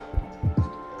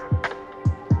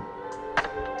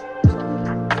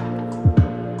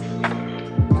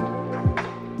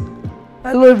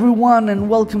Hello everyone and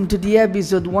welcome to the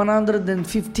episode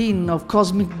 115 of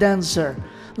Cosmic Dancer,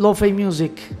 Lo-Fi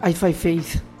Music, Hi-Fi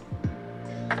Faith.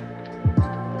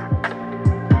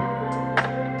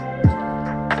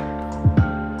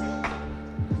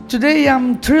 Today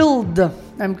I'm thrilled.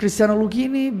 I'm Cristiano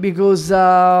Lucchini because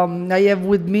I have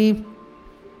with me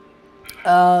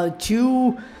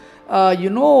two,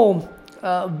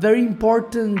 very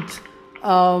important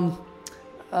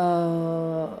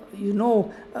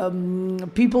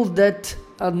people that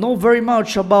know very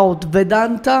much about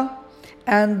Vedanta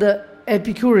and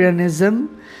Epicureanism,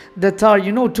 that are,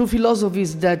 two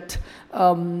philosophies that,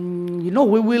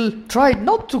 we will try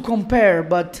not to compare,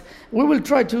 but we will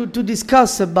try to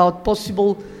discuss about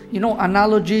possible,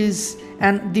 analogies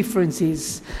and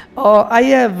differences. I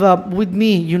have with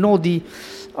me,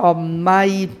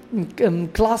 my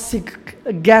classic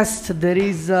guest, there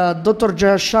is Dr.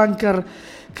 Jayashankar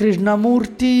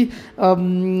Krishnamurthy,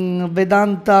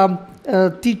 Vedanta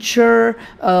teacher,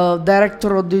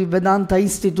 director of the Vedanta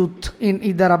Institute in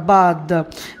Hyderabad,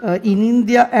 in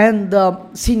India, and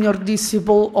senior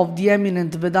disciple of the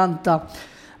eminent Vedanta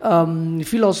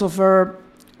philosopher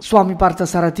Swami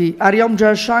Parthasarathi. Ariam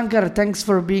Jayashankar, thanks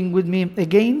for being with me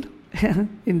again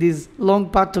in this long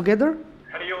path together.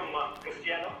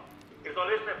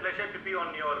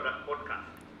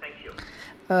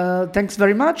 Thanks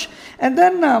very much. And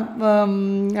then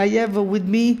I have with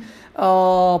me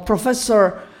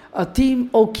Professor Tim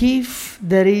O'Keefe.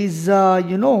 There is,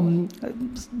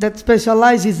 that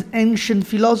specializes in ancient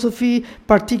philosophy,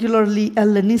 particularly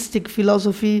Hellenistic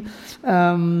philosophy,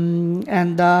 and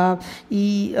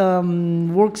he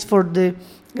works for the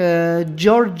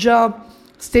Georgia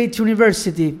State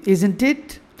University, isn't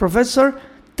it, Professor?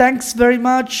 Thanks very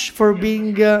much for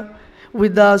being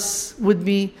with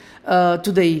me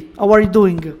today. How are you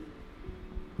doing?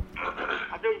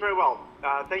 I'm doing very well.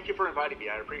 Thank you for inviting me.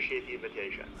 I appreciate the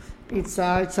invitation. It's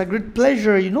a great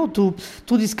pleasure, to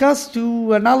discuss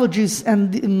two analogies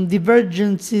and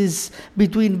divergences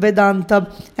between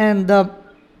Vedanta and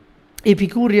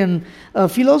Epicurean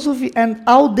philosophy, and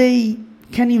how they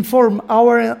can inform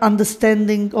our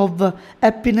understanding of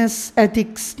happiness,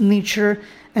 ethics, nature,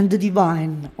 and the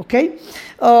divine. Okay,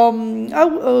 I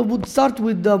would start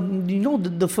with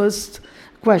the first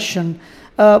question.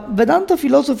 Vedanta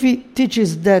philosophy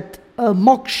teaches that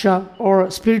moksha,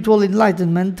 or spiritual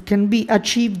enlightenment, can be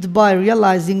achieved by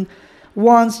realizing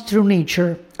one's true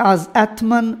nature as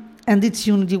Atman and its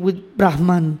unity with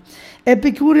Brahman.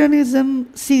 Epicureanism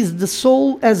sees the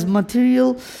soul as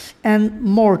material and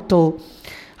mortal.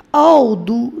 How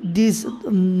do these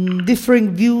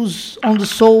differing views on the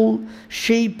soul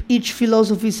shape each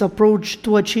philosophy's approach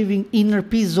to achieving inner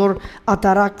peace, or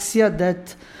ataraxia,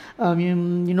 that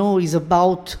is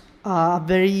about a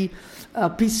very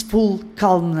peaceful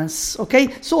calmness? Okay,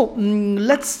 so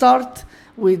let's start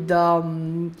with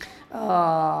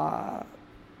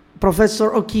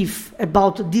Professor O'Keefe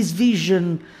about this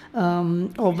vision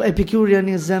of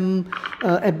Epicureanism,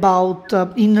 about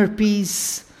inner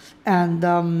peace and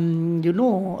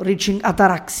reaching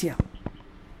ataraxia.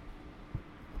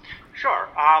 Sure.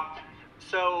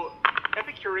 So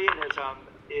Epicureanism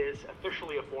is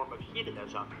officially a form of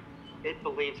hedonism. It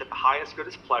believes that the highest good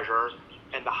is pleasure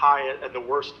and the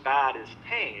worst bad is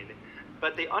pain,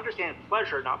 but they understand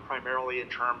pleasure not primarily in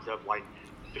terms of like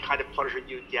the kind of pleasure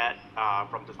you get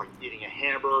from just like eating a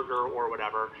hamburger or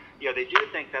whatever. They do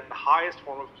think that the highest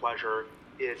form of pleasure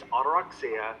is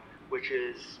ataraxia, which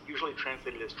is usually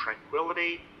translated as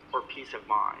tranquility or peace of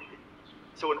mind.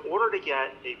 So in order to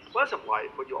get a pleasant life,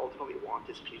 what you ultimately want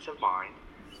is peace of mind.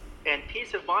 And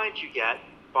peace of mind you get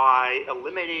by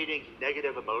eliminating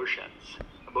negative emotions.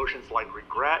 Emotions like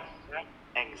regret,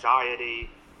 anxiety,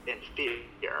 and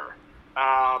fear.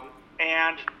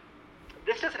 And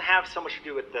this doesn't have so much to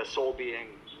do with the soul being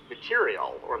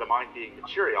material or the mind being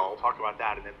material. I'll talk about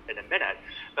that in a minute.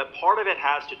 But part of it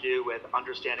has to do with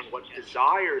understanding what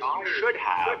desires you should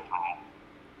have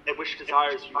and which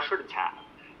desires you shouldn't have.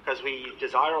 Because we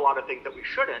desire a lot of things that we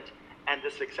shouldn't, and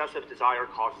this excessive desire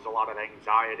causes a lot of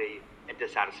anxiety and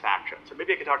dissatisfaction. So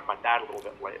maybe I can talk about that a little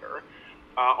bit later.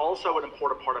 Also, an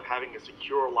important part of having a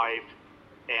secure life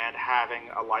and having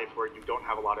a life where you don't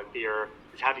have a lot of fear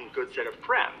is having a good set of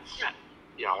friends.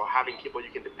 Having people you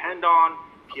can depend on,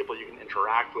 people you can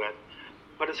interact with.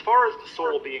 But as far as the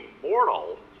soul being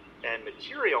mortal and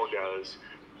material goes,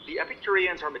 the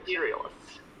Epicureans are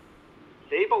materialists.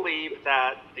 They believe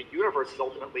that the universe is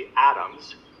ultimately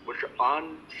atoms, which are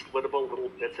unsplittable little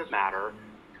bits of matter,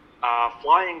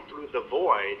 flying through the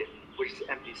void, which is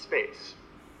empty space.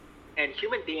 And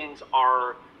human beings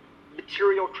are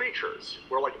material creatures.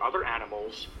 We're like other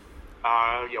animals.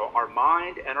 our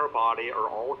mind and our body are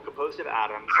all composed of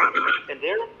atoms, and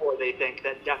therefore they think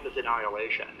that death is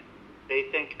annihilation. They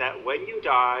think that when you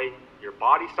die, your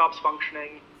body stops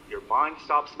functioning, your mind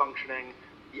stops functioning,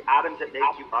 the atoms that make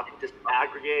you up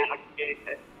disaggregate,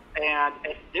 and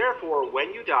therefore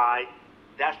when you die,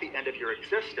 that's the end of your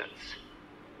existence.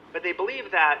 But they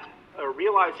believe that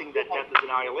realizing that death is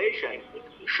annihilation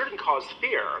shouldn't cause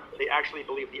fear. They actually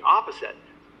believe the opposite,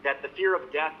 that the fear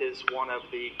of death is one of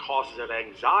the causes of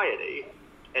anxiety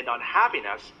and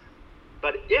unhappiness.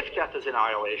 But if death is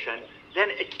annihilation, then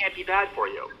it can't be bad for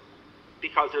you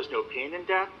because there's no pain in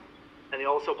death. And they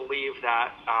also believe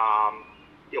that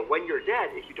when you're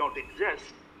dead, if you don't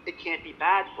exist, it can't be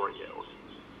bad for you.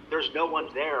 There's no one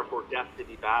there for death to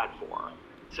be bad for.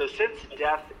 So since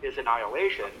death is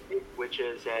annihilation, which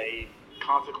is a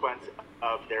consequence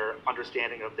of their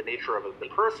understanding of the nature of the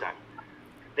person,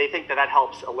 they think that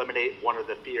helps eliminate one of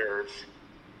the fears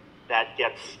that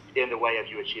gets in the way of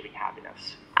you achieving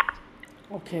happiness.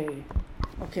 Okay.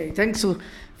 Thanks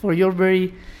for your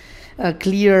very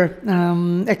clear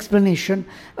explanation.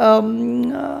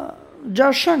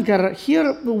 Jayashankar,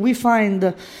 here we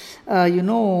find,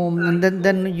 and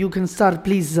then you can start,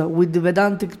 please, with the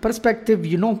Vedantic perspective,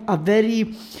 a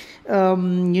very,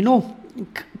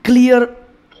 clear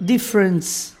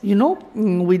difference,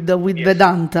 with Yes.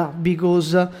 Vedanta,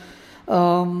 because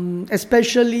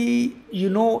especially,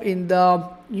 in the,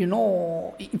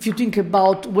 if you think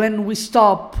about when we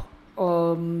stop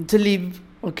to live,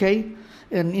 okay,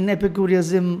 and in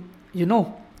Epicureanism,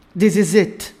 this is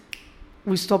it.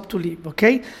 We stop to live,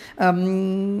 okay?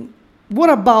 What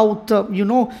about,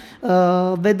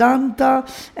 Vedanta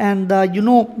and,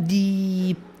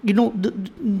 the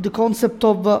concept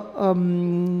of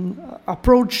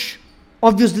approach,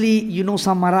 obviously,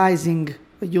 summarizing,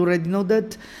 you already know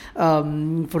that,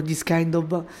 for this kind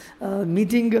of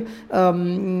meeting,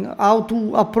 how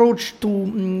to approach to,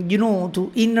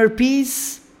 to inner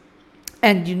peace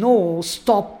and,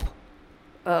 stop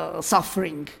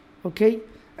suffering, okay,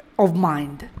 of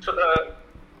mind. So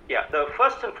the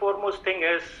first and foremost thing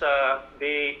is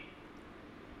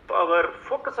our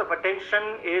focus of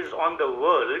attention is on the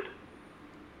world,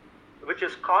 which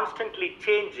is constantly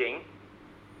changing.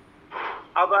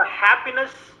 Our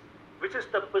happiness, which is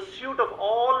the pursuit of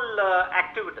all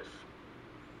activities,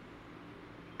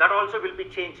 that also will be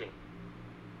changing.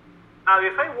 Now,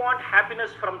 if I want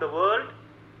happiness from the world,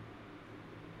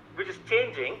 which is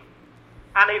changing,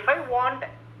 and if I want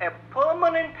a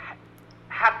permanent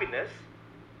happiness,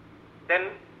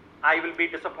 then I will be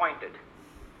disappointed.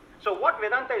 So what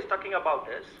Vedanta is talking about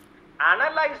is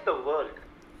analyze the world.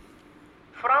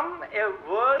 From a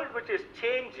world which is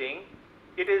changing,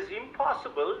 it is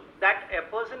impossible that a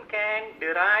person can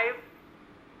derive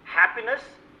happiness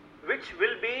which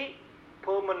will be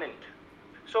permanent.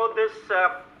 So this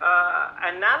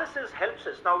analysis helps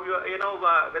us. Now,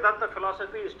 Vedanta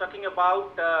philosophy is talking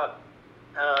about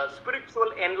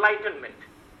spiritual enlightenment,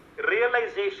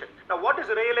 realization. Now, what is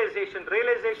realization?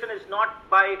 Realization is not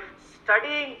by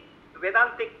studying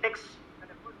Vedantic texts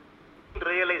and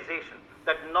realization.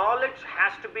 That knowledge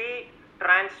has to be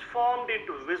transformed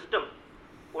into wisdom.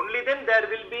 Only then there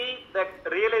will be that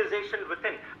realization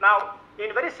within. Now,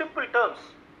 in very simple terms,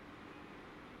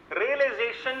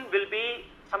 realization will be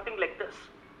something like this: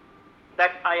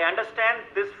 that I understand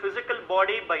this physical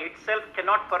body by itself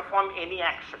cannot perform any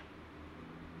action.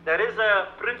 There is a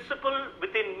principle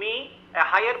within me, a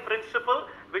higher principle,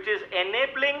 which is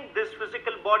enabling this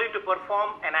physical body to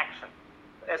perform an action.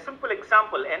 A simple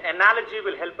example, an analogy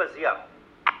will help us here.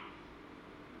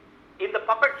 In the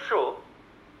puppet show,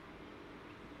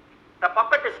 the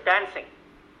puppet is dancing.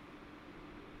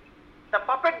 The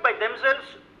puppet by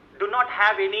themselves do not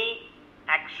have any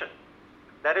action.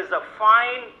 There is a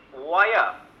fine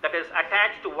wire that is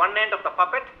attached to one end of the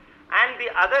puppet, and the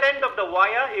other end of the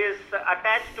wire is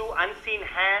attached to unseen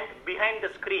hand behind the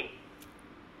screen.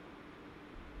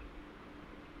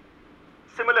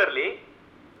 Similarly,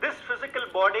 this physical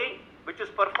body which is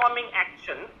performing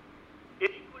action is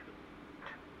equal to,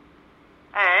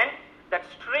 and that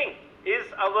string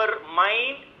is our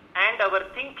mind and our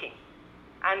thinking,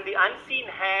 and the unseen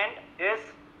hand is,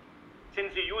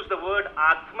 since you use the word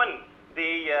Atman,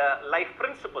 the life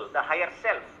principle, the higher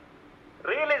self.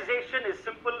 Realization is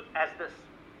simple as this,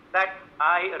 that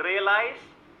I realize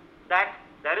that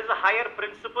there is a higher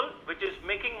principle which is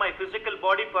making my physical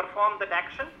body perform that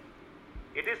action.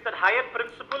 It is that higher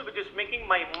principle which is making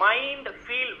my mind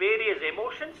feel various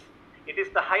emotions. It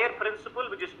is the higher principle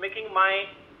which is making my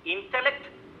intellect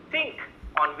think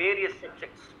on various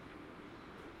subjects.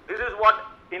 This is what,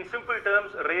 in simple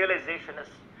terms, realization is.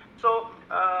 So,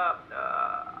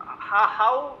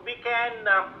 how we can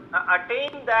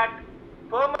attain that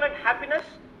permanent happiness?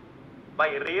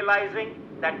 By realizing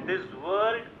that this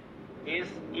world is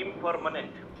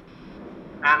impermanent.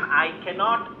 And I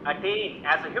cannot attain,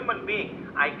 as a human being,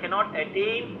 I cannot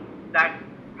attain that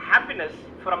happiness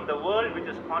from the world which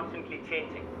is constantly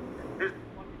changing. This is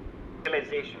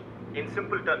realization. In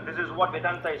simple terms, this is what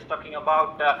Vedanta is talking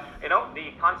about, the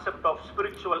concept of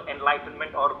spiritual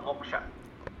enlightenment or moksha.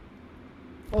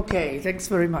 Okay, thanks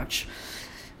very much.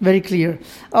 Very clear.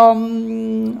 Now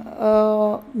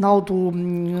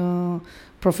to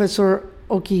Professor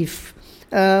O'Keefe.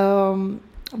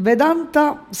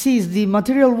 Vedanta sees the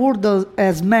material world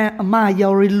as Maya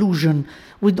or illusion,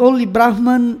 with only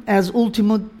Brahman as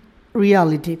ultimate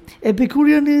reality.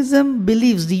 Epicureanism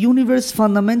believes the universe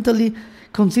fundamentally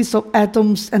consists of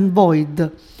atoms and void.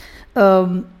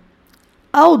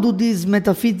 How do these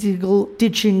metaphysical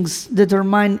teachings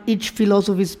determine each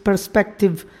philosophy's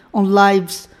perspective on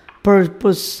life's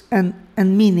purpose and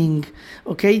meaning?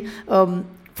 Okay.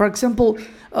 For example,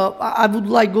 I would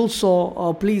like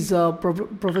also, please,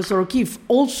 Professor O'Keefe,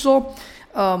 also,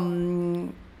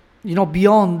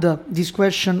 beyond this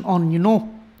question on,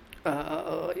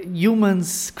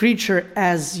 humans, creature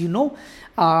as,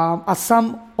 a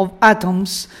sum of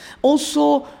atoms,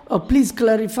 also, please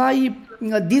clarify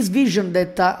this vision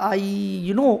that I,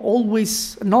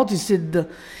 always noticed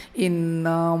in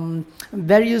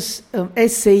various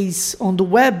essays on the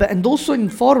web and also in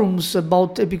forums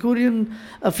about Epicurean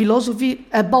philosophy,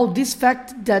 about this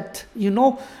fact that,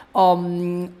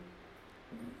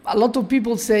 a lot of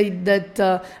people say that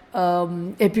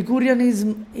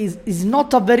Epicureanism is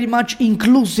not a very much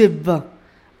inclusive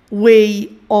way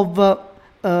of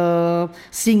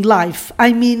seeing life.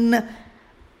 I mean,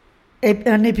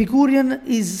 an Epicurean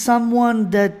is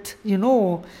someone that,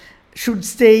 should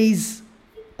stay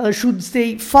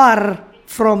far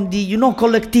from the,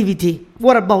 collectivity.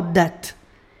 What about that?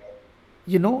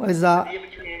 As a... The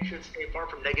Epicurean should stay far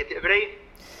from negativity?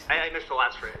 I missed the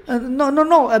last phrase.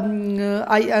 No.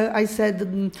 I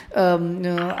said,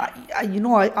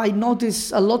 I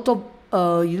noticed a lot of,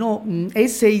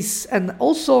 essays and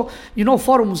also,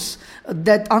 forums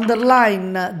that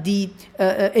underline the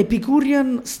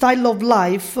Epicurean style of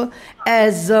life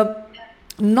as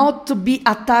not to be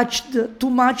attached too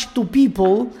much to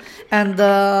people, and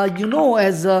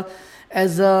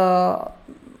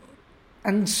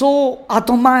and so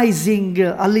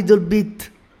atomizing a little bit,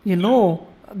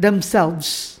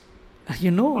 themselves,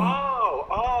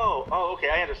 Oh, okay,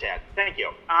 I understand. Thank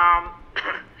you.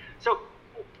 So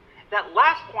that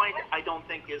last point I don't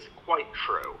think is quite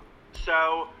true.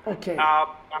 So, okay.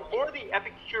 For the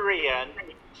Epicurean,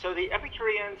 the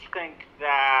Epicureans think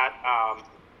that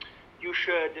you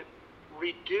should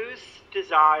reduce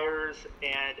desires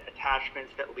and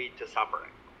attachments that lead to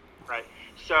suffering, right?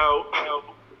 So,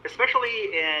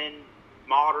 especially in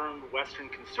modern Western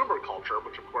consumer culture,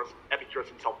 which of course Epicurus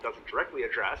himself doesn't directly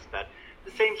address, that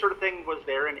the same sort of thing was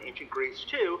there in ancient Greece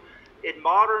too. In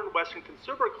modern Western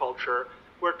consumer culture,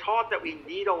 we're taught that we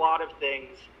need a lot of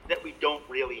things that we don't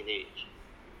really need.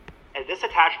 And this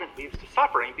attachment leads to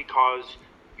suffering because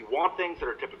you want things that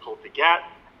are difficult to get,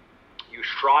 you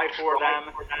strive for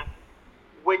them.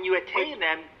 When you attain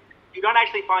them, you don't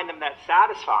actually find them that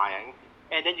satisfying,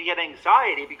 and then you get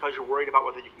anxiety because you're worried about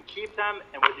whether you can keep them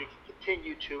and whether you can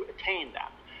continue to attain them.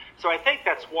 So I think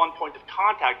that's one point of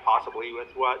contact possibly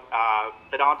with what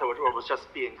Vedanta was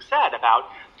just being said about,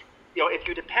 if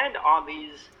you depend on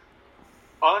these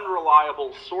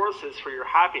unreliable sources for your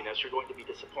happiness, you're going to be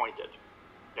disappointed.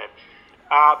 Okay?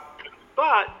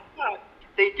 But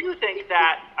they do think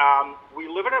that we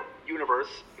live in a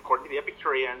universe, according to the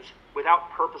Epicureans,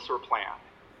 without purpose or plan.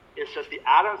 It's just the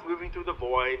atoms moving through the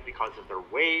void because of their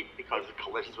weight, because of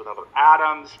collisions with other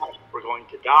atoms. We're going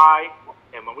to die,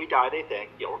 and when we die, they think,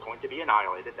 we're going to be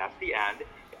annihilated. That's the end.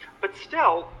 But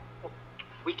still,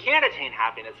 we can't attain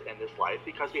happiness in this life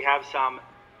because we have some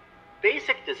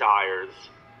basic desires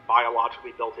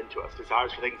biologically built into us,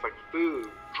 desires for things like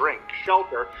food, drink,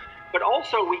 shelter, but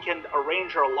also we can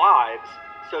arrange our lives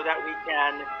so that we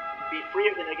can be free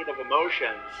of the negative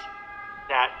emotions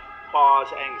that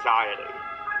cause anxiety.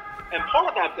 And part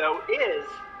of that, though, is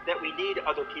that we need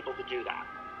other people to do that.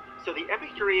 So the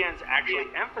Epicureans actually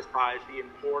emphasize the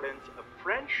importance of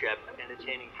friendship in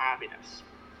attaining happiness.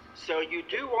 So you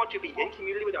do want to be in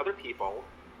community with other people,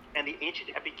 and the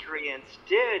ancient Epicureans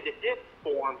did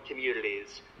form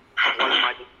communities of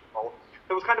like-minded people.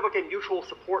 It was kind of like a mutual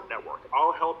support network.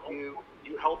 I'll help you,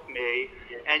 you help me,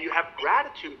 and you have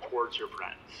gratitude towards your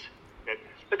friends. Okay?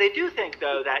 But they do think,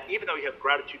 though, that even though you have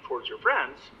gratitude towards your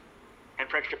friends, and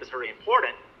friendship is very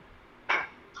important,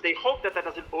 they hope that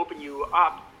doesn't open you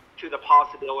up to the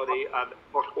possibility of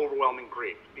overwhelming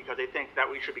grief, because they think that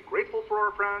we should be grateful for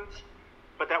our friends,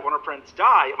 but that when our friends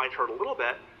die, it might hurt a little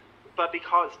bit. But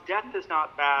because death is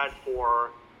not bad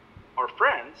for our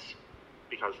friends,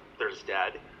 because they're just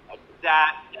dead,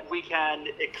 that we can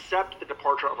accept the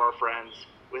departure of our friends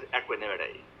with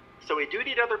equanimity. So we do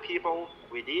need other people,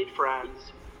 we need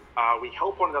friends, we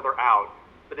help one another out,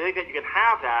 but I think that you can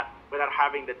have that without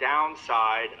having the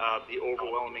downside of the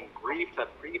overwhelming grief that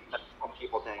some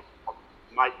people think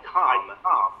might come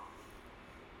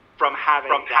from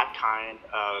having that kind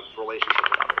of relationship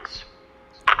with others.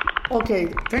 Okay,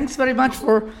 thanks very much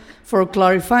for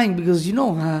clarifying, because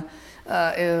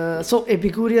so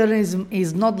Epicureanism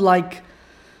is not like,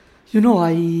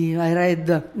 I read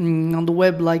on the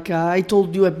web, like I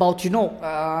told you about,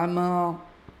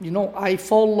 I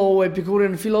follow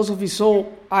Epicurean philosophy,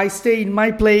 so I stay in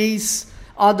my place,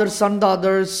 others and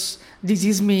others, this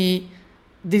is me,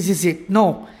 this is it.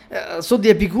 No. So the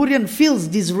Epicurean feels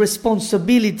this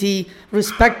responsibility,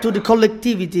 respect to the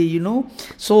collectivity,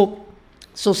 so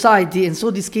society, and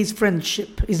so this case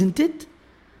friendship, isn't it?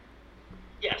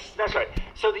 Yes, that's right.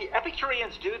 So the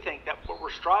Epicureans do think that what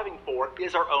we're striving for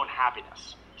is our own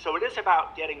happiness. So it is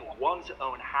about getting one's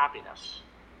own happiness,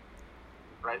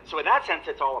 right? So in that sense,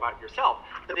 it's all about yourself.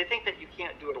 But they think that you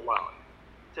can't do it alone.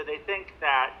 So they think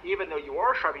that even though you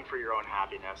are striving for your own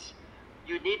happiness,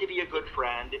 you need to be a good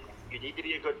friend, you need to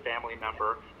be a good family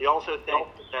member. They also think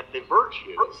that the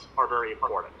virtues are very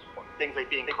important. Things like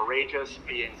being courageous,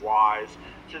 being wise.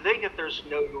 So they think that there's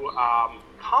no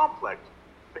conflict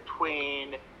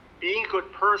between being a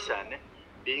good person,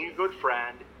 being a good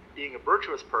friend, being a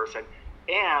virtuous person,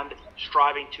 and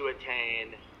striving to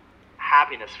attain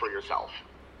happiness for yourself.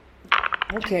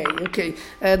 Okay.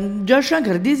 And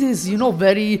Jayashankar, this is,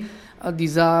 very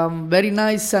very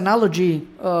nice analogy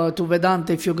to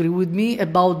Vedanta, if you agree with me,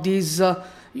 about these,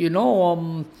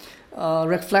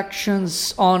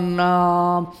 reflections on,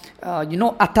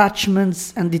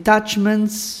 attachments and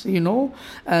detachments,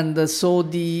 and so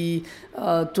the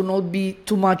to not be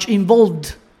too much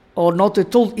involved or not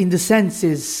at all in the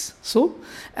senses. So,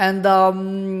 and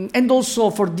also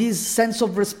for this sense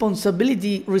of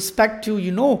responsibility, respect to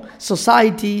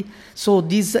society. So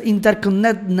this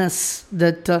interconnectedness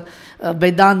that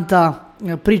Vedanta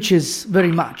preaches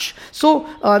very much. So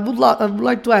I would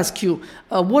like to ask you,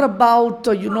 what about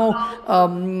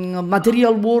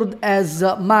material world as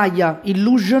Maya,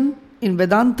 illusion in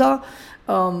Vedanta?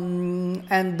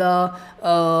 And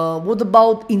what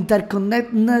about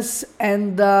interconnectedness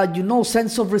and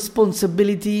sense of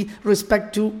responsibility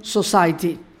respect to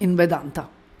society in Vedanta?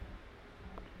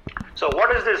 So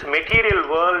what is this material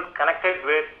world connected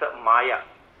with Maya?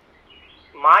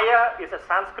 Maya is a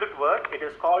Sanskrit word. It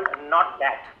is called not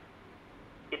that.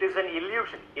 It is an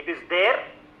illusion. It is there.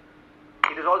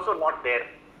 It is also not there.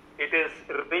 It is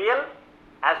real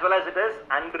as well as it is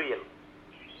unreal.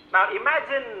 Now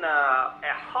imagine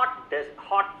a hot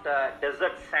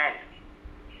desert sand.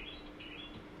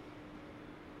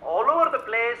 All over the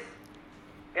place,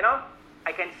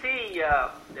 I can see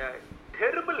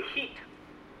terrible heat.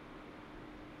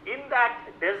 In that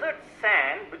desert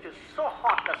sand, which is so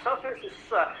hot, the surface is,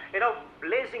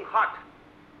 blazing hot.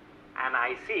 And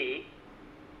I see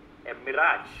a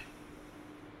mirage.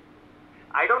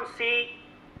 I don't see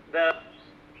the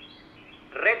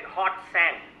red hot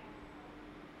sand.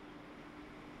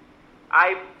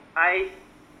 I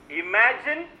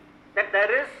imagine that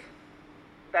there is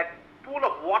that pool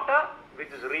of water which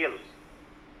is real.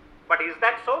 But is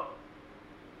that so?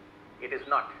 It is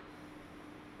not.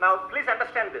 Now please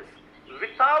understand this.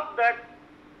 Without that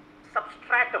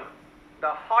substratum, the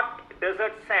hot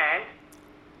desert sand,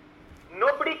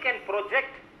 nobody can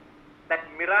project that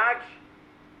mirage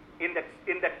in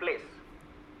that place.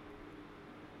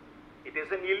 It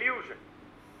is an illusion.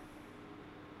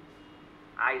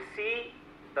 I see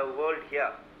the world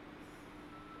here.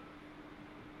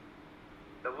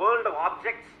 The world of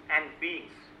objects and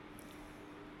beings.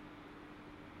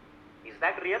 Is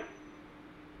that real?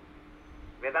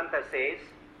 Vedanta says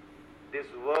this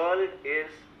world is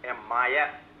a Maya.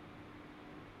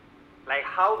 Like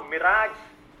how mirage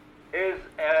is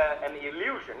an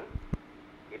illusion,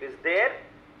 it is there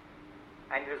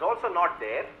and it is also not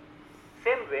there.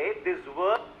 Same way, this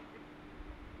world,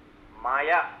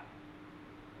 Maya.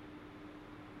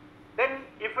 Then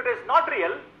if it is not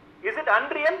real, is it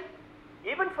unreal?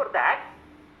 Even for that,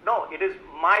 no, it is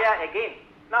Maya again.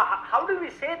 Now how do we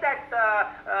say that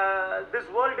this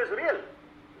world is real?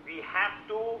 We have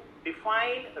to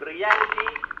define reality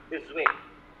this way.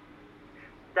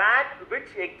 That which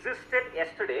existed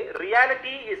yesterday,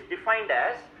 reality is defined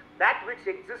as that which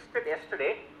existed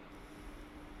yesterday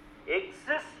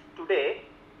exists today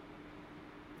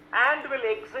and will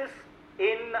exist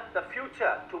in the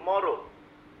future, tomorrow.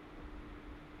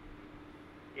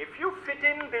 If you fit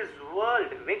in this world,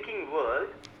 waking world,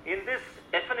 in this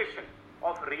definition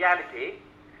of reality,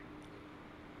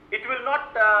 it will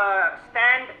not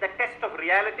stand the test of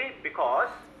reality, because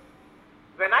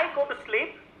when I go to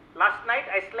sleep, last night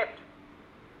I slept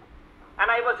and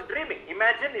I was dreaming.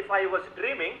 Imagine if I was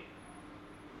dreaming,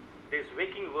 this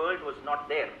waking world was not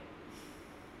there.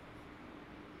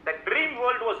 The dream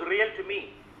world was real to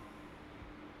me.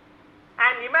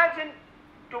 And imagine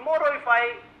tomorrow if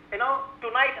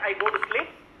tonight I go to sleep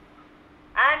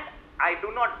and I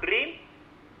do not dream,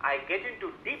 I get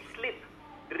into deep sleep,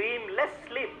 dreamless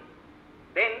sleep,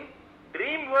 then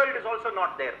dream world is also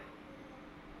not there.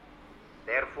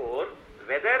 Therefore,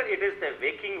 whether it is the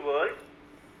waking world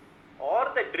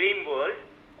or the dream world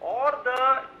or the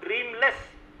dreamless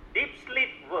deep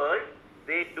sleep world,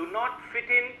 they do not fit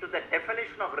into the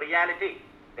definition of reality.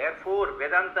 Therefore,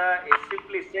 Vedanta is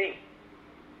simply saying,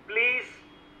 please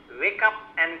wake up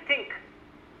and think.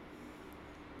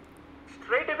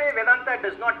 Straight away, Vedanta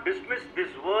does not dismiss this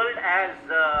world as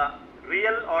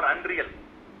real or unreal.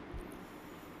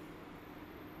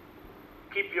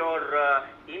 Keep your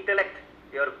intellect,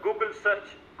 your Google search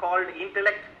called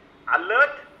intellect,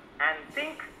 alert and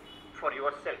think for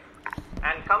yourself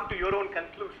and come to your own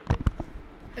conclusion.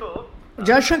 So,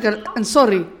 Jayashankar, and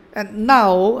sorry, and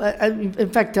now, in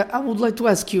fact, I would like to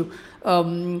ask you,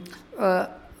 in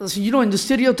the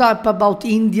stereotype about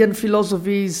Indian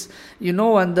philosophies,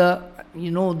 and the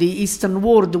Eastern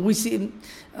world, we see,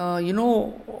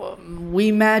 we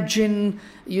imagine,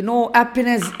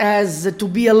 happiness as to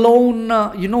be alone,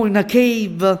 in a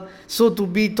cave, so to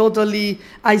be totally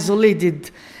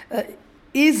isolated.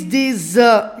 Is this,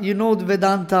 the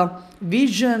Vedanta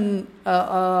vision,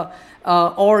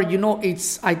 or,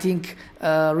 it's, I think,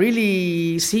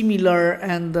 really similar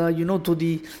and, to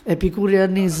the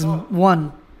Epicureanism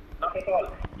one? Not at all.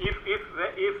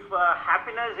 If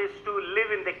happiness is to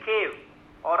live in the cave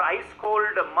or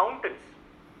ice-cold mountains,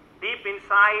 deep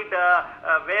inside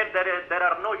where there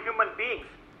are no human beings,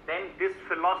 then this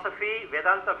philosophy,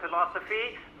 Vedanta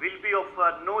philosophy, will be of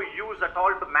no use at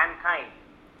all to mankind.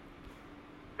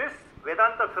 This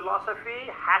Vedanta philosophy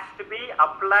has to be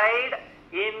applied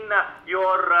in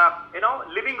your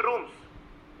living rooms,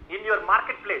 in your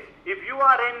marketplace. If you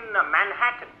are in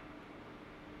Manhattan,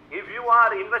 if you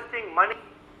are investing money,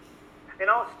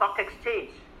 stock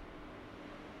exchange,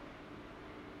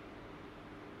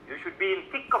 you should be in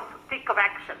thick of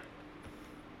action.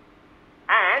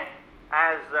 And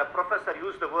as Professor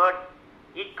used the word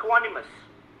equanimous,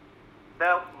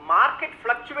 the market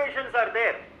fluctuations are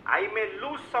there. I may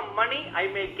lose some money, I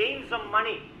may gain some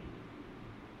money,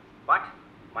 but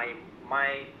my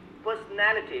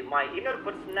personality, my inner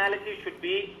personality should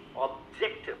be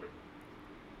objective.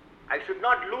 I should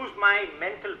not lose my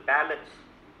mental balance.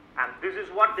 And this is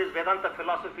what this Vedanta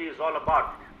philosophy is all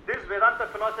about. This Vedanta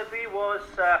philosophy was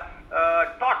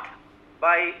taught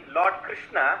by Lord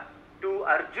Krishna to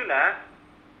Arjuna,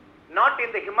 not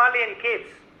in the Himalayan caves,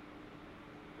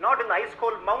 not in the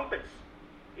ice-cold mountains.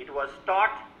 It was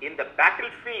taught in the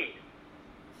battlefield.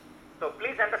 So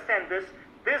please understand this.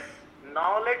 This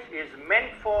knowledge is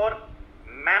meant for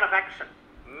men of action,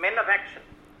 women of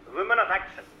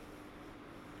action,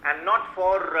 and not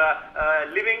for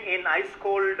living in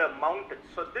ice-cold mountains.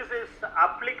 So this is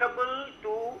applicable to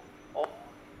all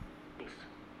things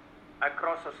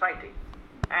across society.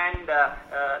 And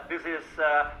this is,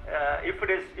 if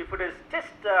it is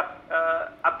just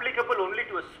applicable only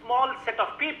to a small set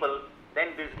of people,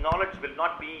 then this knowledge will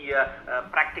not be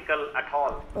practical at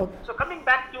all. Okay. So coming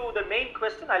back to the main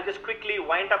question, I'll just quickly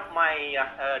wind up my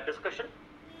discussion.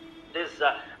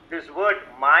 This word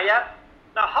Maya.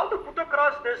 Now, how to put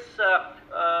across this,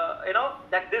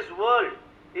 that this world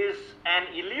is an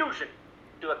illusion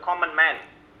to a common man?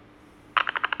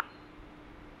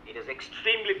 It is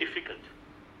extremely difficult.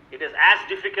 It is as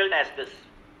difficult as this.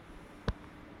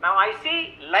 Now, I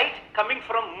see light coming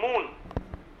from moon.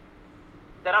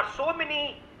 There are so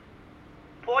many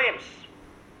poems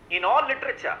in all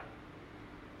literature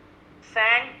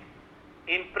sang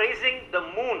in praising the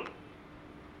moon.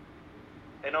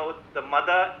 The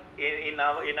mother in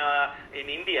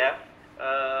India,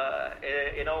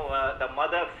 the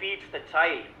mother feeds the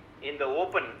child in the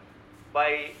open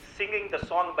by singing the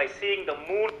song, by seeing the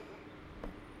moon,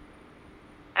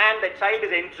 and the child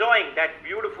is enjoying that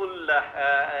beautiful,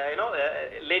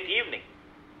 late evening.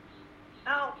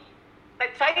 Now, the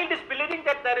child is believing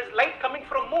that there is light coming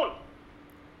from moon,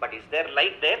 but is there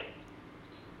light there?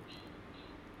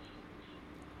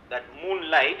 that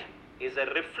moonlight is a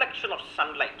reflection of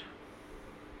sunlight.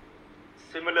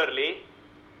 Similarly,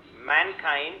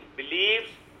 mankind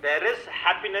believes there is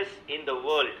happiness in the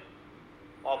world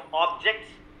of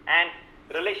objects and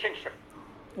relationship.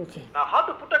 Okay. Now, how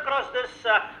to put across this,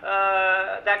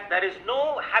 that there is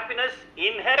no happiness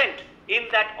inherent in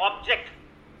that object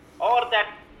or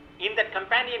that in that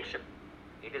companionship?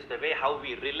 It is the way how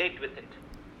we relate with it.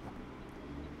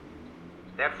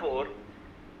 Therefore,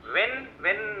 when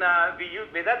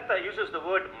Vedanta uses the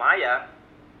word Maya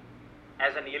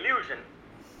as an illusion,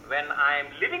 when I am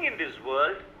living in this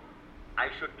world, I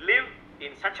should live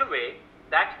in such a way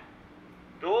that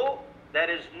though there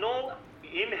is no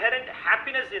inherent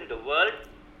happiness in the world,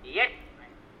 yet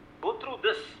go through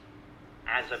this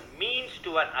as a means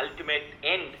to an ultimate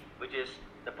end, which is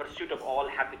the pursuit of all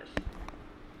happiness.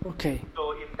 Okay.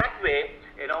 So in that way,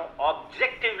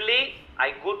 objectively,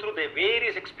 I go through the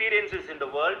various experiences in the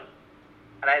world,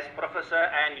 and as Professor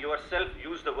and yourself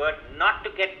use the word, not to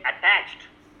get attached.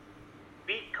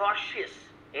 Be cautious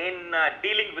in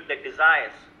dealing with the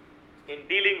desires, in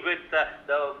dealing with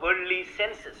the worldly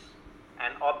senses,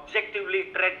 and objectively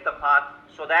tread the path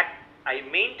so that I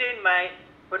maintain my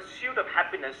pursuit of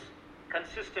happiness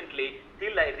consistently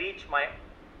till I reach my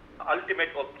ultimate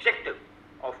objective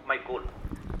of my goal.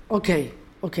 Okay.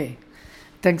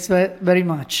 Thanks very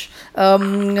much.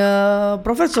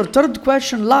 Professor, third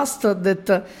question, last,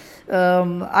 that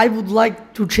I would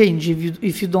like to change,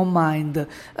 if you don't mind.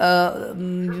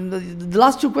 The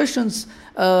last two questions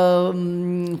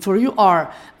for you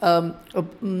are, I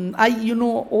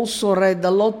also read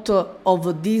a lot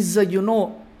of these,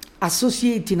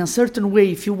 associate in a certain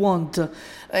way, if you want,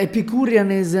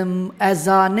 Epicureanism as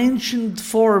an ancient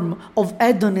form of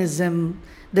hedonism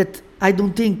that I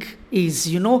don't think is,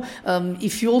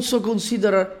 if you also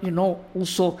consider,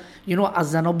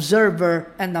 as an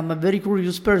observer, and I'm a very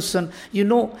curious person,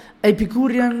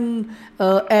 Epicurean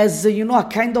as, a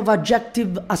kind of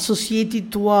adjective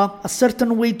associated to a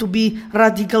certain way to be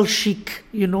radical chic,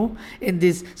 in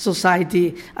this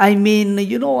society. I mean,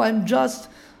 I'm just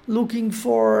looking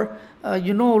for,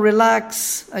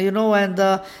 relax, and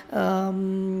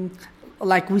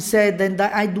like we said, and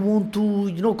I don't want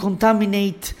to,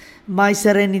 contaminate my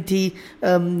serenity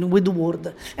with the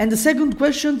world. And the second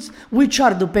question, which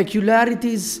are the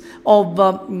peculiarities of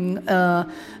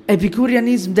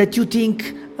Epicureanism that you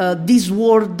think this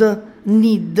world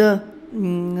need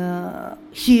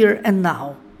here and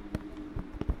now?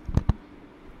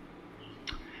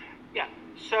 Yeah,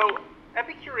 so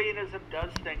Epicureanism does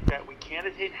think that we can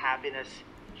attain happiness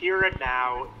here and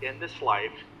now in this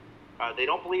life. They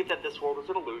don't believe that this world is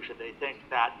an illusion. They think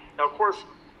that, now of course,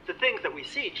 the things that we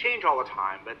see change all the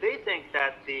time, but they think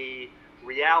that the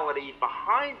reality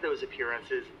behind those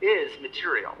appearances is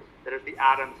material, that is the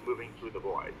atoms moving through the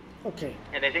void. Okay.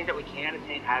 And they think that we can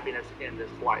attain happiness in this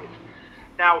life.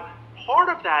 Now, part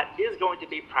of that is going to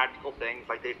be practical things,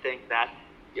 like they think that,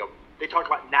 they talk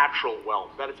about natural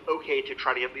wealth, that it's okay to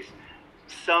try to get at least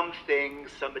some things,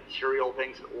 some material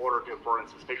things in order to, for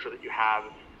instance, make sure that you have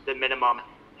the minimum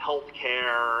health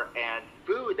care and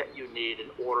food that you need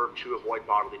in order to avoid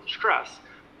bodily distress.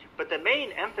 But the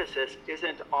main emphasis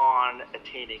isn't on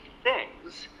attaining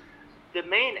things. The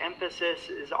main emphasis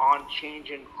is on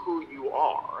changing who you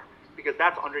are, because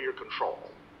that's under your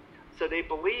control. So they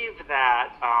believe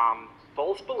that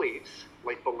false beliefs,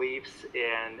 like beliefs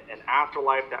in an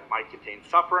afterlife that might contain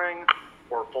suffering,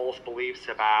 or false beliefs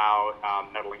about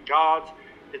meddling gods,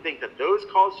 they think that those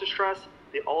cause distress.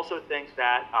 They also think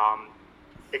that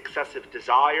excessive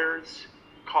desires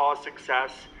cause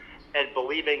success, and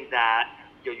believing that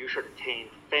you should attain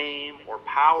fame or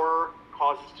power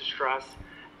causes distress.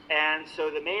 And so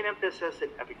the main emphasis in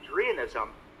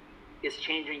Epicureanism is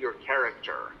changing your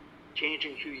character,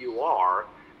 changing who you are,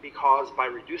 because by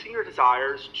reducing your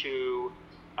desires to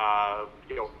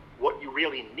what you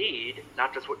really need,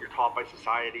 not just what you're taught by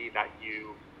society that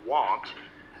you want,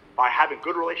 by having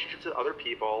good relationships with other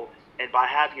people, and by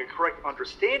having a correct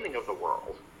understanding of the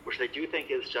world, which they do think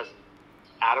is just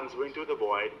atoms moving through the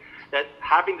void, that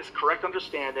having this correct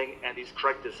understanding and these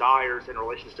correct desires in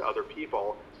relations to other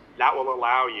people, that will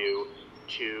allow you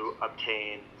to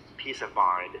obtain peace of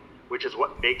mind, which is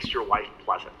what makes your life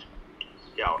pleasant.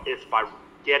 It's by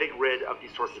getting rid of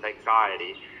these sources of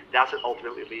anxiety, that's what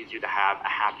ultimately leads you to have a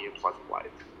happy and pleasant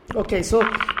life. Okay, so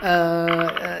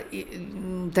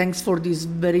thanks for this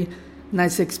very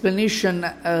nice explanation.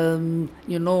 The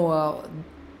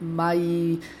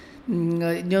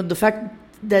fact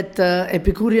that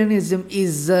Epicureanism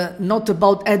is not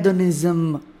about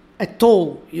hedonism at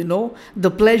all,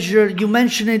 the pleasure you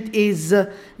mentioned it is,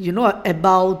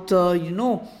 about,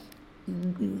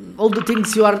 all the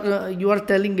things you are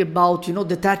telling about,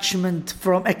 detachment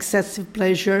from excessive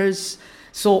pleasures.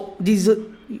 So this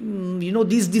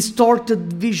this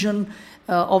distorted vision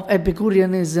of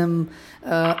Epicureanism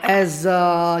as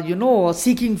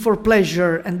seeking for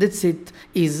pleasure, and that's it,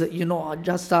 is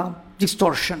just a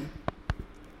distortion.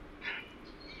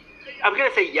 I'm going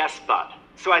to say yes, but.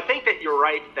 So I think that you're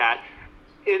right that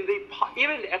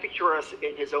even Epicurus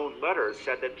in his own letters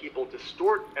said that people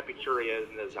distort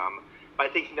Epicureanism by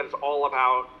thinking that it's all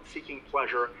about seeking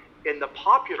pleasure in the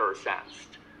popular sense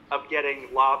of getting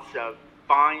lots of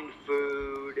fine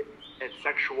food and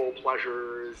sexual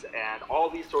pleasures and all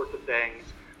these sorts of things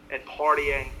and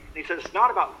partying. And he says it's not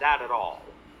about that at all.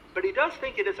 But he does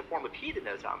think it is a form of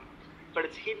hedonism, but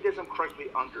it's hedonism correctly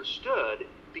understood,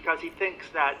 because he thinks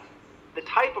that the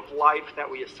type of life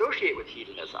that we associate with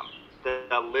hedonism,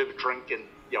 the live, drink, and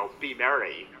be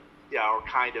merry,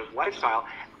 kind of lifestyle,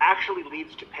 actually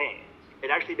leads to pain.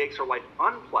 It actually makes our life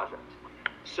unpleasant.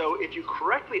 So if you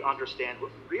correctly understand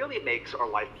what really makes our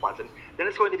life pleasant, then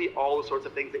it's going to be all the sorts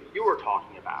of things that you were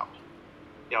talking about.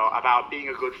 About being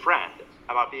a good friend,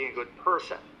 about being a good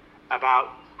person,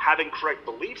 about having correct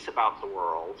beliefs about the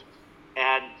world,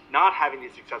 and not having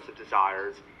these excessive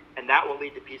desires, and that will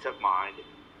lead to peace of mind.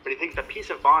 But he thinks that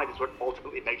peace of mind is what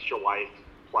ultimately makes your life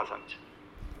pleasant.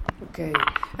 Okay,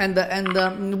 and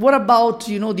what about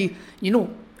the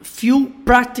few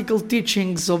practical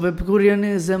teachings of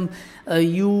Epicureanism? Do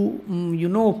you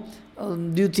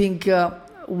think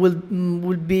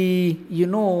will be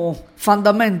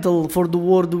fundamental for the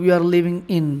world we are living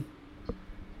in?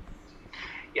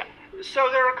 Yeah. So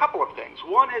there are a couple of things.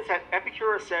 One is that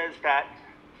Epicurus says that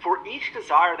for each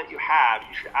desire that you have,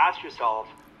 you should ask yourself,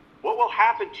 what will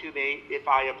happen to me if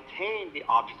I obtain the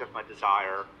object of my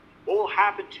desire? What will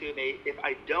happen to me if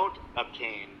I don't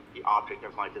obtain the object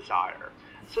of my desire?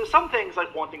 So some things,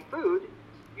 like wanting food,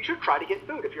 you should try to get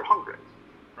food if you're hungry,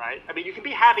 right? I mean, you can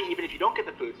be happy even if you don't get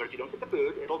the food, but if you don't get the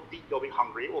food, you'll be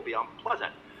hungry, it will be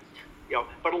unpleasant.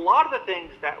 But a lot of the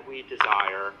things that we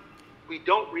desire, we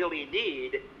don't really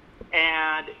need,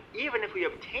 and even if we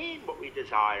obtain what we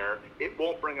desire, it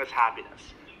won't bring us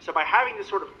happiness. So by having this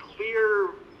sort of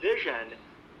clear vision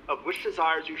of which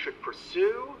desires you should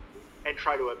pursue and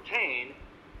try to obtain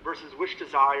versus which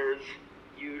desires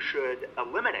you should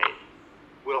eliminate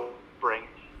will bring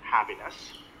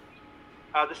happiness.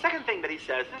 The second thing that he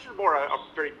says, this is more a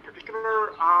very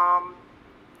particular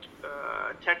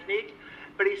technique,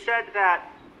 but he said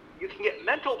that you can get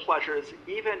mental pleasures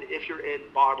even if you're in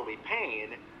bodily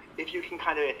pain, if you can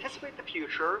kind of anticipate the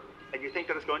future and you think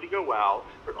that it's going to go well,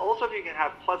 but also if you can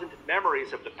have pleasant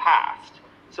memories of the past.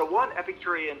 So one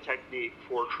Epicurean technique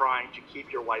for trying to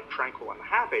keep your life tranquil and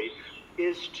happy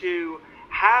is to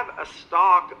have a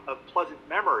stock of pleasant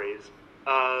memories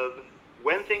of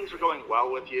when things were going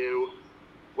well with you,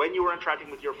 when you were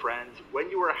interacting with your friends, when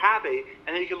you were happy,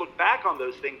 and then you can look back on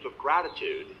those things with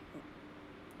gratitude.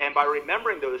 And by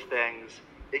remembering those things,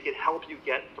 it can help you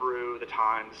get through the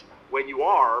times when you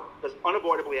are, because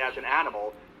unavoidably as an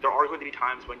animal, there are going to be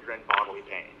times when you're in bodily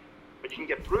pain. But you can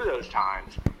get through those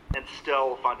times and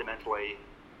still fundamentally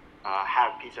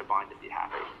have peace of mind and be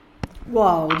happy.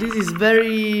 Wow, this is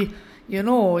very,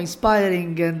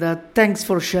 inspiring, and thanks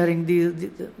for sharing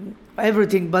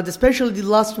everything, but especially the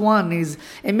last one is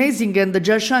amazing. And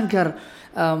Jayashankar,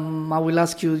 I will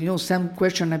ask you, some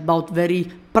question about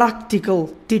very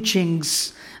practical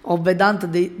teachings of Vedanta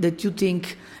that you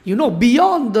think,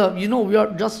 beyond, we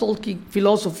are just talking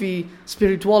philosophy,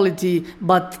 spirituality,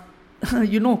 but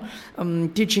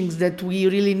teachings that we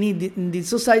really need in this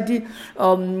society.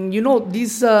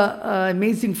 This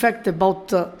amazing fact about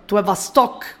to have a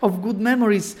stock of good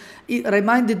memories, it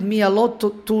reminded me a lot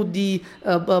to the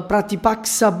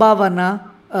Pratipakṣa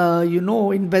Bhavana,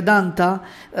 in Vedanta,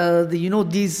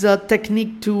 this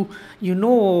technique to,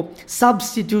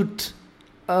 substitute,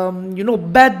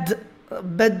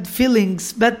 bad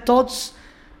feelings, bad thoughts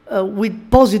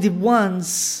with positive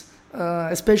ones.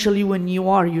 Especially when you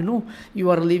are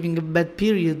living a bad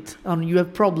period and you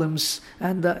have problems,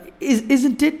 and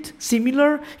isn't it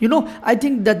similar? I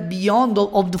think that beyond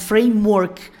of the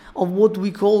framework of what we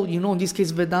call, in this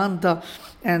case Vedanta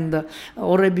and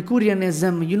or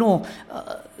Epicureanism,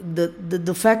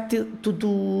 the fact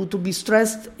to be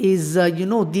stressed is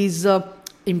this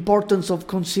importance of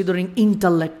considering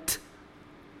intellect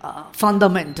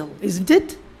fundamental, isn't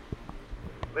it?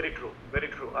 Very true, very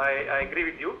true. I agree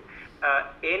with you.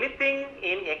 Anything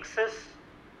in excess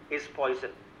is poison.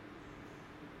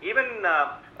 Even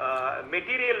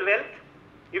material wealth,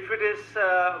 if it is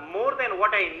more than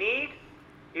what I need,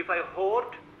 if I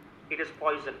hoard, it is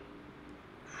poison.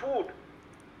 Food,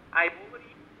 I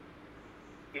overeat,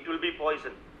 it will be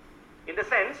poison. In the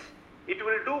sense, it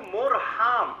will do more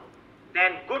harm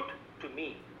than good to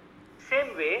me.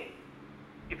 Same way,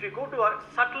 if you go to our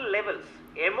subtle levels,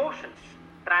 emotions,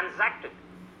 transacted,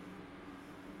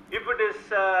 if it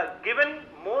is given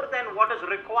more than what is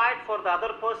required for the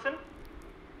other person,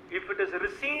 if it is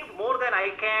received more than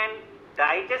I can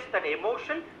digest that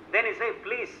emotion, then I say,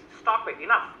 please stop it,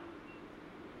 enough.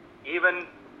 Even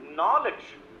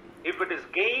knowledge, if it is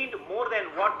gained more than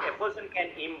what a person can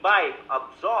imbibe,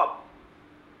 absorb,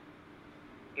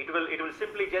 it will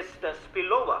simply just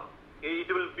spill over.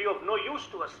 It will be of no use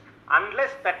to us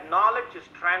unless that knowledge is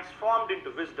transformed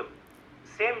into wisdom.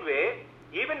 Same way,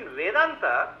 even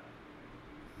Vedanta,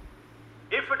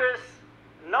 if it is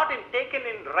not taken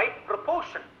in right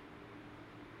proportion,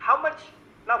 how much,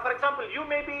 now for example, you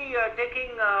may be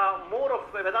taking more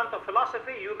of Vedanta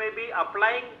philosophy, you may be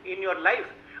applying in your life,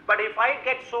 but if I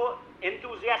get so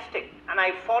enthusiastic and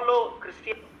I follow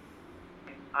Christianity,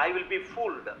 I will be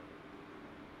fooled.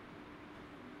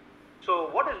 So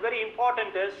what is very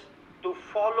important is to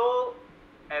follow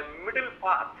a middle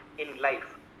path in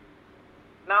life.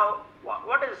 Now,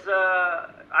 what is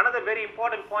another very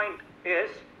important point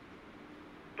is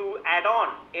to add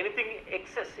on, anything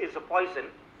excess is a poison.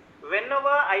 Whenever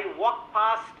I walk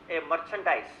past a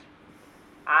merchandise,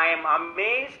 I am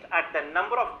amazed at the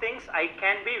number of things I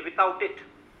can be without it.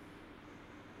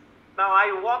 Now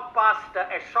I walk past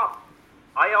a shop,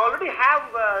 I already have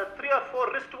 3 or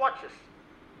 4 wristwatches.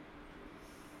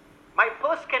 My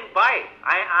purse can buy.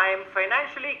 I am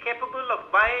financially capable of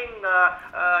buying,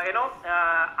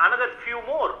 another few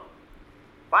more.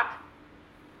 But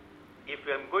if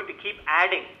I am going to keep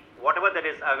adding whatever that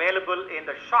is available in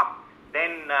the shop,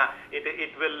 then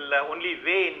it will only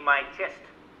weigh in my chest.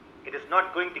 It is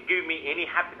not going to give me any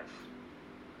happiness.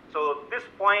 So this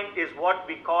point is what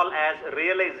we call as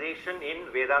realization in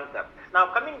Vedanta. Now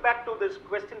coming back to this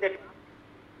question that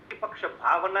Pratipakṣa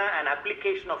Bhavana and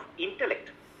application of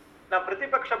intellect. Now,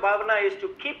 Pratipakṣa Bhavana is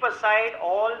to keep aside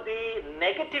all the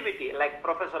negativity, like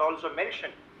Professor also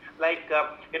mentioned. Like,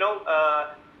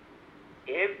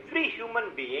 every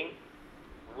human being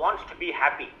wants to be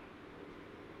happy.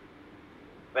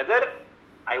 Whether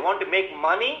I want to make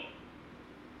money,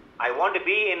 I want to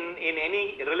be in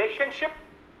any relationship,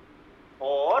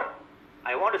 or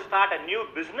I want to start a new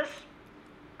business,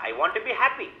 I want to be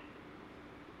happy.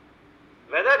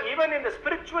 Whether even in the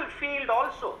spiritual field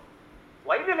also,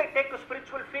 why will I take the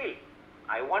spiritual field?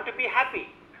 I want to be happy.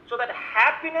 So that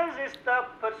happiness is the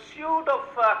pursuit of,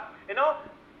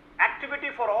 activity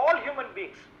for all human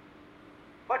beings.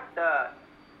 But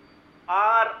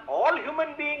are all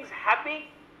human beings happy?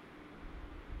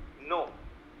 No.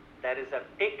 There is a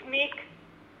technique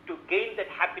to gain that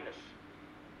happiness.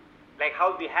 Like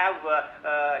how we have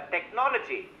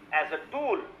technology as a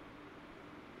tool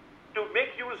to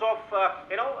make use of,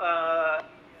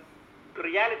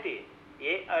 reality.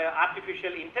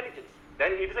 Artificial intelligence.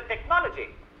 It is a technology.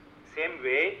 Same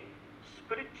way,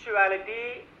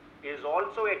 spirituality is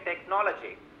also a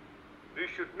technology. We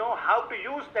should know how to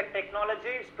use that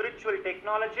technology, spiritual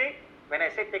technology. When I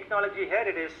say technology here,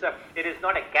 it is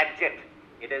not a gadget.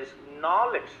 It is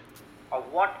knowledge of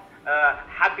what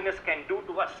happiness can do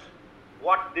to us,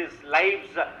 what this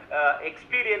life's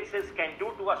experiences can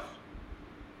do to us.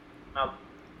 Now,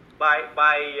 by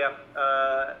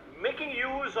making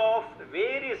use of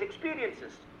various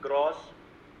experiences, gross,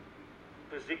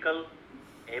 physical,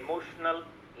 emotional,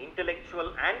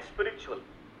 intellectual and spiritual,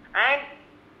 and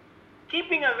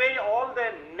keeping away all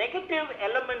the negative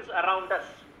elements around us.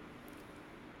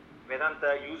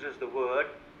 Vedanta uses the word,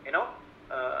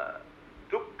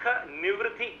 dukkha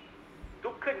nivritti.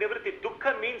 Dukkha nivritti.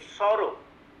 Dukkha means sorrow.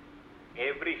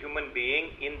 Every human being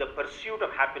in the pursuit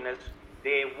of happiness,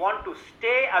 they want to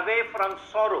stay away from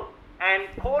sorrow and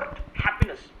court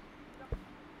happiness.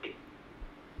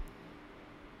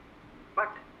 But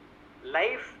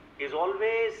life is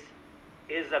always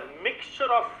a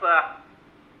mixture of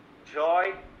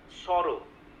joy, sorrow,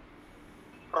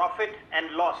 profit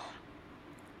and loss,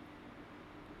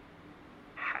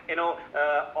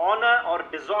 honor or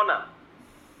dishonor.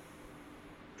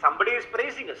 Somebody is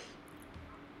praising us,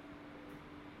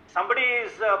 somebody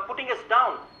is putting us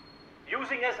down,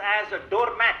 using us as a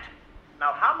doormat.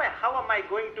 Now how am I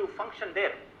going to function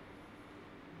there?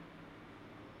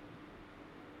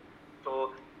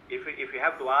 So if you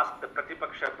have to ask the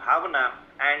Pratipakṣa Bhavana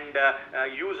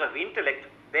and use of intellect,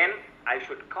 then I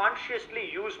should consciously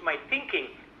use my thinking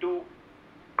to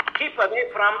keep away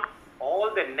from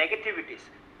all the negativities.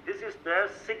 This is the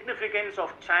significance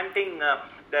of chanting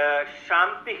the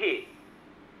Shantihi,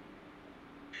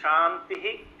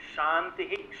 Shantihi,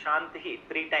 Shantihi, Shantihi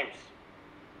 3 times.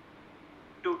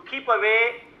 to keep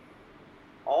away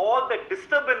all the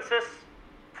disturbances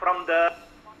from the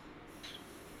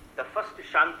first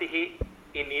Shanti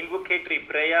in invocatory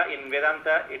prayer in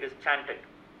Vedanta, it is chanted.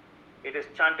 It is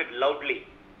chanted loudly.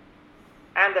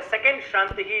 And the second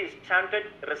Shanti is chanted,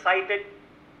 recited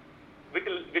with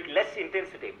less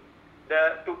intensity.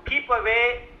 To keep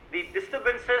away the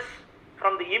disturbances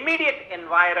from the immediate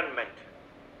environment.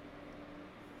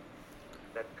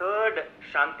 The third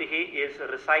Shanti is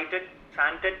recited,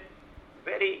 chanted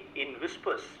very in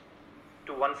whispers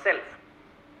to oneself,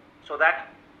 so that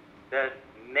the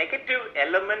negative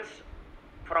elements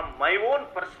from my own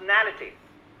personality,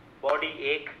 body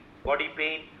ache, body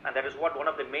pain, and that is what one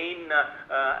of the main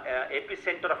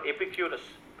epicenter of Epicurus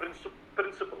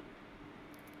principle,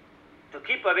 to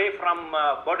keep away from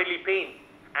bodily pain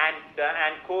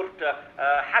and court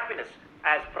happiness.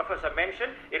 As Professor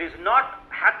mentioned, it is not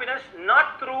happiness,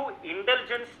 not through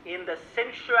indulgence in the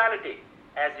sensuality,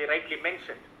 as he rightly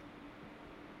mentioned.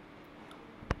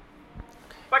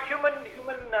 But human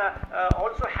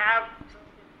also have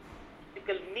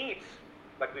physical needs,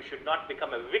 but we should not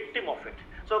become a victim of it.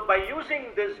 So by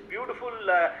using this beautiful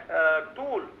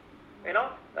tool,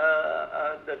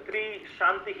 the three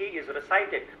Shanti is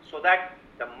recited so that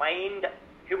the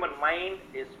human mind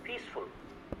is peaceful.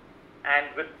 And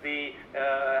with the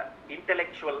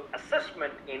intellectual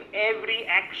assessment in every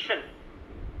action,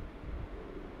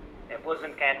 a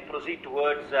person can proceed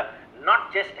towards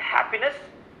not just happiness,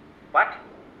 but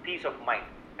peace of mind.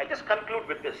 I'll just conclude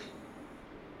with this.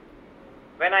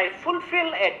 When I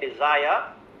fulfill a desire,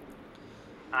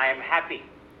 I am happy.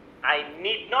 I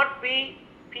need not be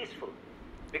peaceful.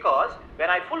 Because when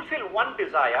I fulfill one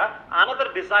desire,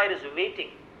 another desire is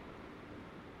waiting.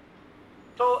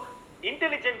 So,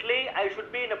 intelligently, I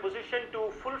should be in a position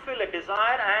to fulfill a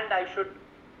desire, and I should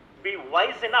be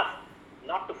wise enough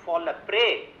not to fall a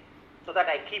prey, so that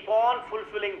I keep on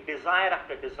fulfilling desire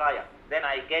after desire. Then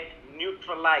I get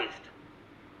neutralized,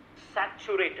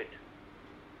 saturated.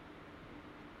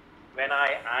 When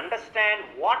I understand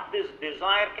what this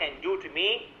desire can do to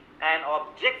me, and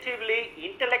objectively,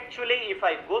 intellectually, if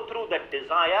I go through that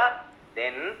desire,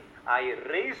 then I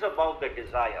raise above the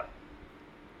desire.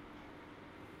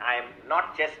 I am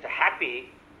not just happy,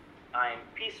 I am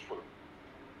peaceful.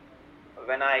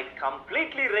 When I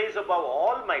completely raise above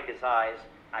all my desires,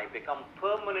 I become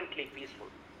permanently peaceful.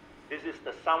 This is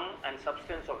the sum and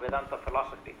substance of Vedanta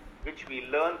philosophy, which we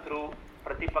learn through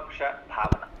Pratipakṣa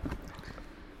Bhavana.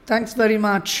 Thanks very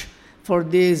much for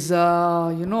this,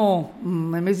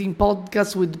 amazing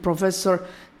podcast with Professor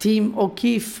Tim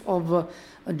O'Keefe of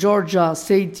Georgia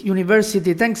State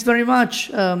University. Thanks very much,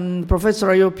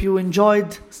 Professor. I hope you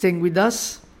enjoyed staying with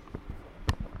us.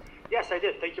 Yes, I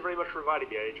did. Thank you very much for inviting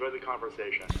me. I enjoyed the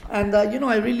conversation. And,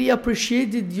 I really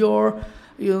appreciated your,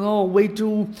 way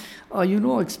to,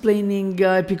 explaining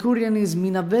Epicureanism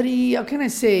in a very, how can I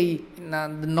say, in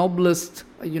the noblest,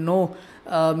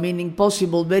 meaning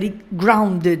possible, very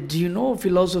grounded,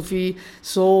 philosophy.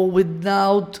 So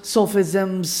without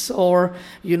sophisms or,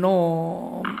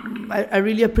 I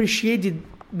really appreciate it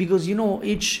because,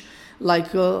 each,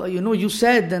 like, you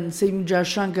said, and same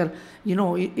Jayashankar,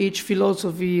 each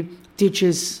philosophy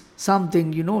teaches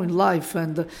something, in life,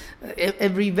 and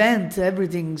every event,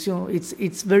 everything,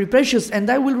 it's very precious. And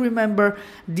I will remember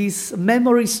this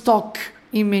memory stock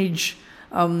image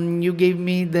you gave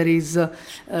me that is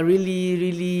really,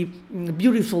 really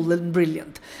beautiful and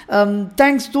brilliant.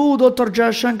 Thanks to Dr.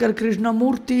 Jayashankar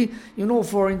Krishnamurthy,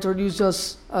 for introducing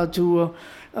us to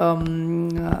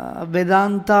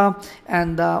Vedanta,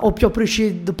 and hope you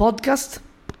appreciate the podcast.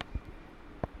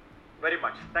 Very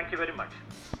much. Thank you very much.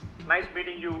 Nice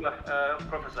meeting you,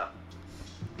 Professor.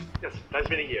 Yes, nice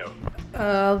meeting you.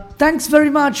 Thanks very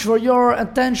much for your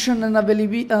attention and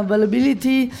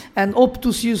availability, and hope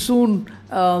to see you soon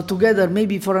together,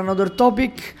 maybe for another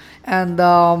topic. And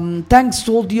thanks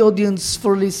to all the audience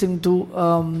for listening to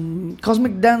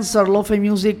Cosmic Dancer, Lo-Fi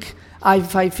Music,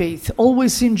 Hi-Fi Faith.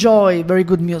 Always enjoy very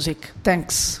good music.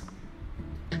 Thanks.